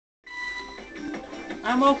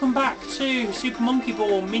And welcome back to Super Monkey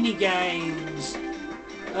Ball Minigames.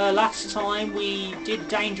 Last time we did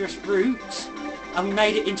Dangerous Route and we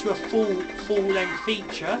made it into a full-length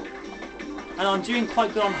feature. And I'm doing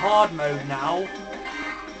quite good on hard mode now.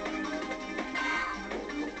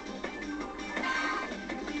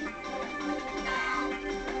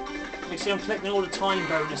 You see I'm collecting all the time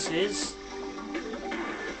bonuses.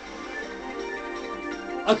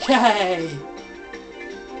 Okay!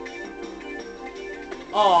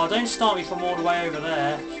 Oh, don't start me from all the way over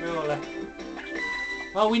there, surely.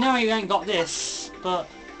 Well, we know you ain't got this, but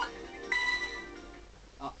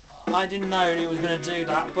I didn't know it was going to do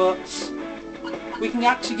that, but we can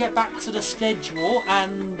actually get back to the schedule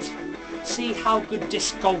and see how good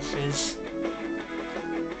disc golf is.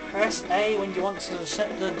 Press A when you want to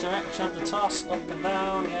set the direction of the toss, up and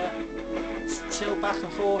down, yeah. Tilt back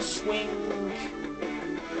and forth, swing.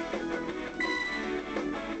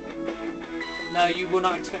 No, you will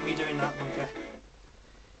not expect me doing that, monkey.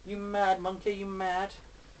 You mad, monkey? You mad?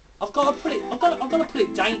 I've got to put it. I've got to put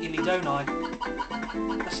it daintily, don't I?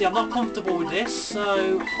 Let's see. I'm not comfortable with this,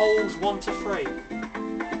 so holes 1 to 3.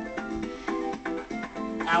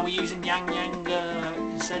 And we're using Yang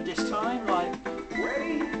instead this time, like.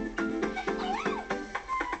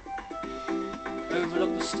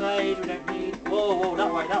 Overlook the stage. We don't need. Whoa, whoa!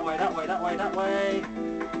 That way! That way! That way! That way! That way!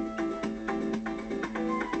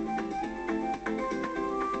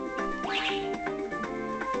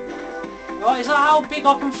 Oh, is that how big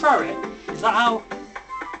I can throw it? Is that how...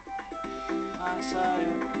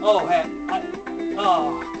 Oh, hey.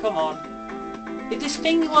 Oh, come on. If this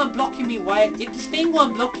thing weren't blocking me way... If this thing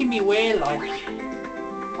weren't blocking me way, like...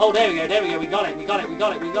 Oh, there we go, there we go. We got it, we got it, we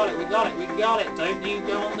got it, we got it, we got it, we got it. Don't you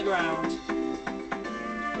go on the ground.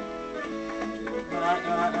 Alright,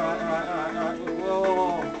 alright, alright, alright, alright, alright.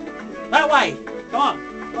 Whoa. That way! Come on,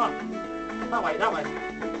 come on. That way, that way.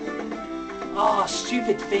 Oh,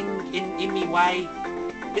 stupid thing in me way.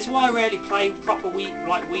 This is why I rarely play proper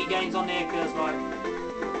Wii games on here, because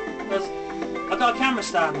I got a camera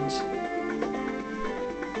stand.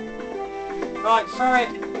 Right, throw it,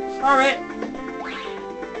 throw it.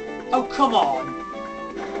 Oh, come on.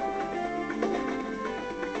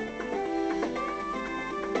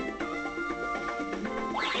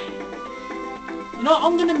 You know what,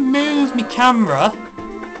 I'm gonna move my camera.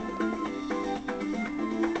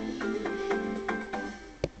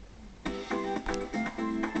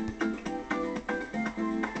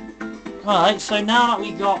 Alright, so now that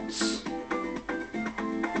we got...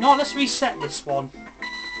 No, let's reset this one.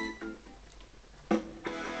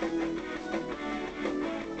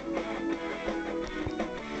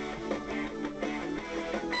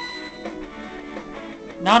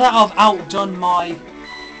 Now that I've outdone my...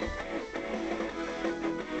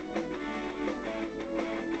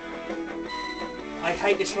 I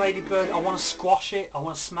hate this ladybird, I want to squash it, I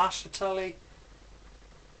want to smash the telly.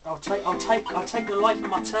 I'll take the life of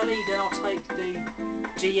my telly, then I'll take the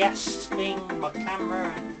DS thing, my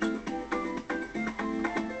camera, and...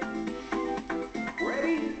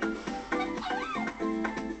 Ready?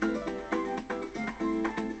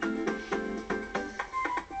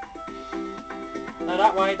 No,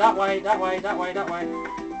 that way, that way, that way, that way, that way.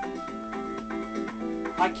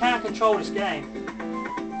 I can't control this game.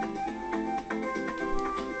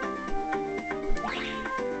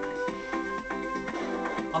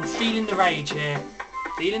 I'm feeling the rage here.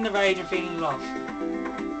 Feeling the rage and feeling the love.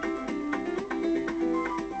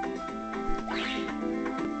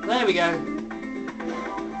 There we go.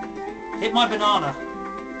 Hit my banana.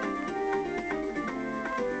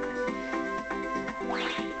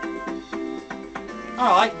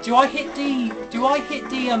 Alright, do I hit the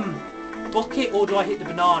bucket or do I hit the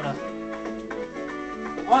banana?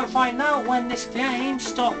 I won't find out when this game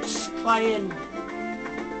stops playing.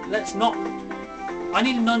 Let's not... I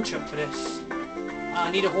need a nunchuck for this.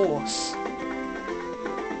 I need a horse.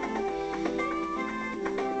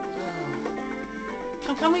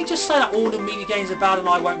 Can we just say that all the mini games are bad and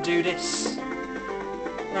I won't do this?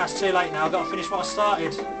 No, it's too late now. I've got to finish what I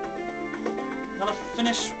started. Gotta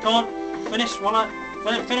finish. Come on. Finish.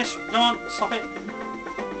 Finish. Come on. Stop it.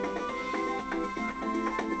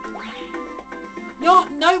 No,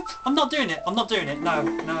 nope. I'm not doing it. I'm not doing it. No.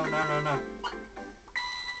 No, no, no, no.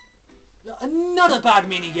 Another bad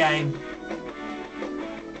mini game.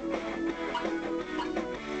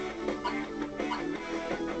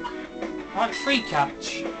 Right, free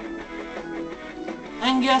catch.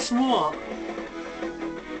 And guess what?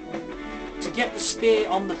 To get the spear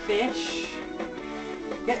on the fish,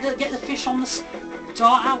 get the fish on the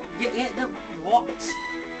start out. Get the what?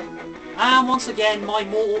 And once again, my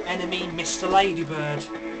mortal enemy, Mr. Ladybird.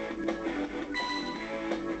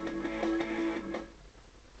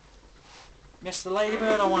 Mr.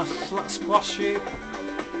 Ladybird, I want to squash you.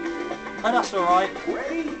 Oh, that's alright.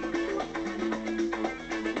 Ready?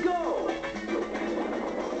 Go!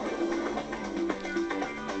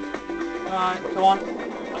 Alright, come on.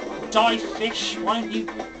 Die, fish. Why don't you...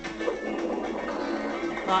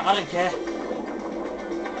 Right, I don't care.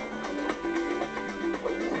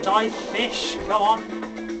 Die, fish. Come on.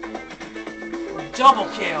 Double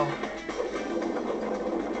kill.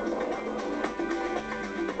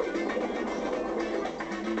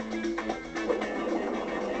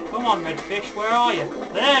 Come on, redfish, where are you?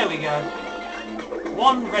 There we go.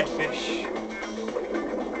 One redfish.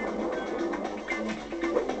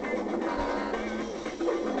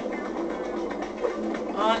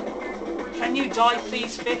 Right. Can you die,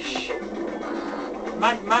 please, fish?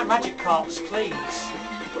 Magic carps, please.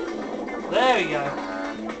 There we go.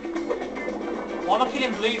 Why am I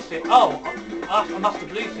killing bluefish? Oh, I'm after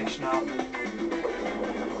bluefish now.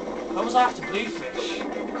 Why was I after bluefish?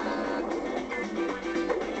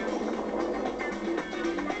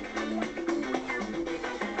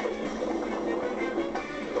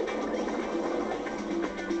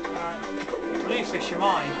 Bluefish are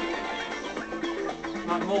mine.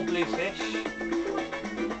 Right, more bluefish.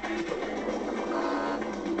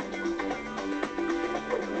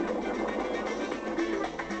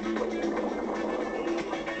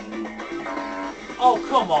 Oh,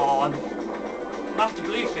 come on! I'm after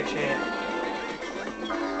bluefish here.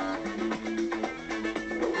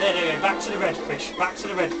 There we go, back to the redfish, back to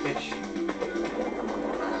the redfish.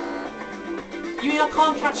 You mean I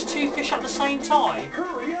can't catch two fish at the same time?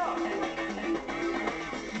 Hurry up!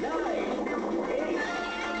 9, 8,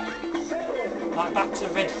 7, Right, back to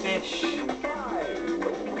redfish.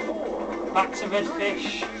 5, 4, Back to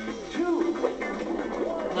redfish. 2,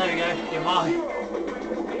 1. There we go, you're mine.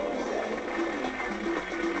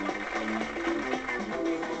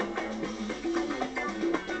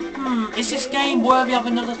 Is this game worthy of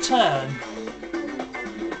another turn?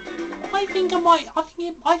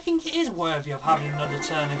 I think it is worthy of having another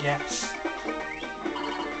turn, I guess.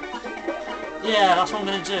 Yeah, that's what I'm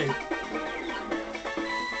gonna do.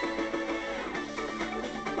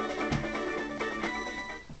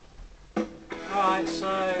 Alright,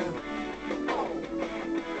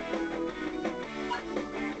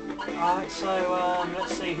 so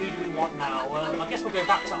let's see, who do we want now? I guess we'll go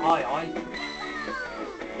back to II.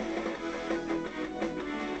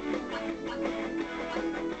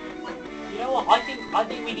 You know what? I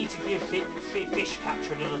think we need to give fish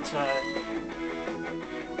catcher another turn.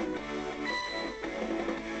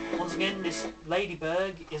 Once again, this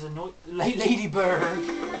ladybird is annoying. Ladybird.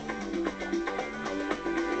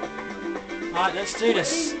 Right, let's do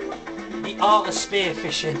this. The art of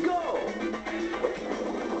spearfishing.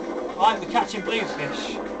 Right, we're catching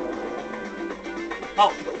bluefish.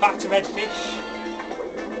 Oh, back to redfish.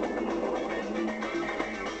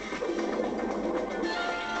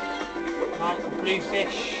 Right,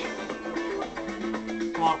 bluefish.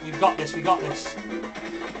 Right, we've got this, we got this.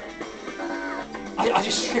 I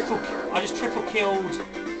just triple killed.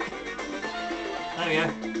 There we go.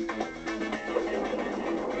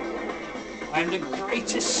 I'm the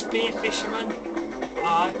greatest spear fisherman.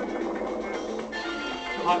 Alright.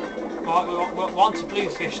 Right, we're on to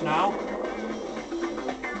bluefish now.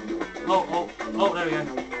 Oh, there we go.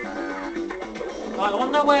 Right, I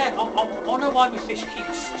wonder why my fish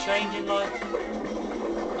keeps changing, like...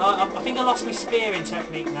 I think I lost my spearing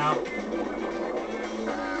technique now.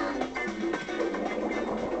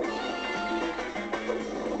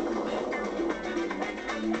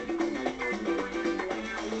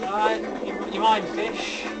 Alright, you mind,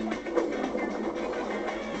 fish?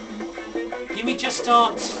 Give me just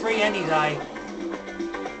starts free any day.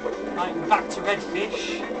 Right, back to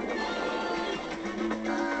redfish.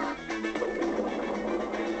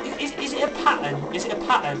 Is it a pattern? Is it a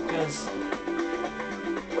pattern? Because...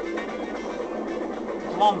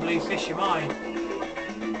 Come on, bluefish, you're mine.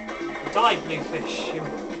 Die, bluefish.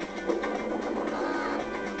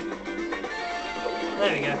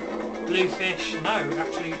 There we go. Bluefish. No,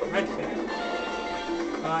 actually, redfish.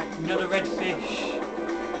 Right, another redfish.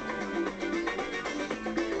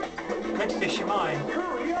 Redfish, you're mine.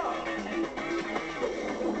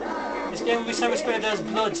 This game will be so much better there's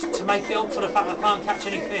blood to make it up for the fact that I can't catch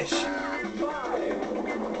any fish.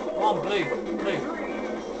 Come on, blue.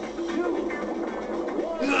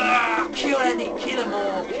 Kill them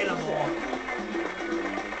all, kill them all.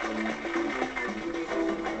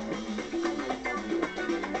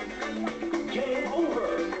 Game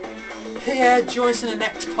over. Yeah, join us in the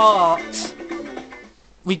next part.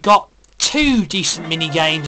 We got 2 decent mini games.